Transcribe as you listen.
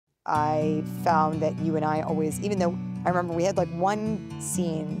I found that you and I always, even though I remember we had like one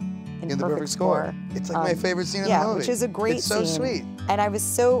scene in The Perfect Score. It's like my favorite scene in the movie. Yeah, which is a great It's so scene. sweet. And it was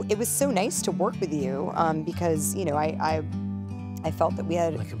so nice to work with you because, you know, I felt that we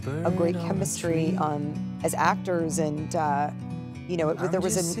had a great chemistry as actors, and you know, there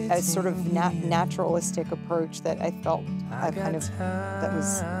was a sort of naturalistic approach that I felt that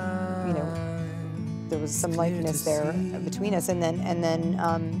was, you know, there was some likeness there between us, and then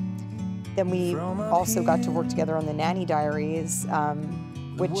we also got to work together on the Nanny Diaries,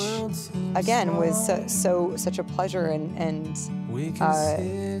 which again was such a pleasure and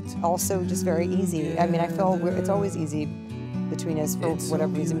also just very easy. I mean, I feel it's always easy between us for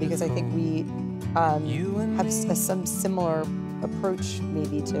whatever reason, because I think we have some similar approach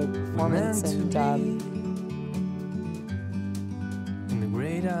maybe to performance and in the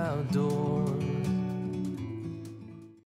great outdoors.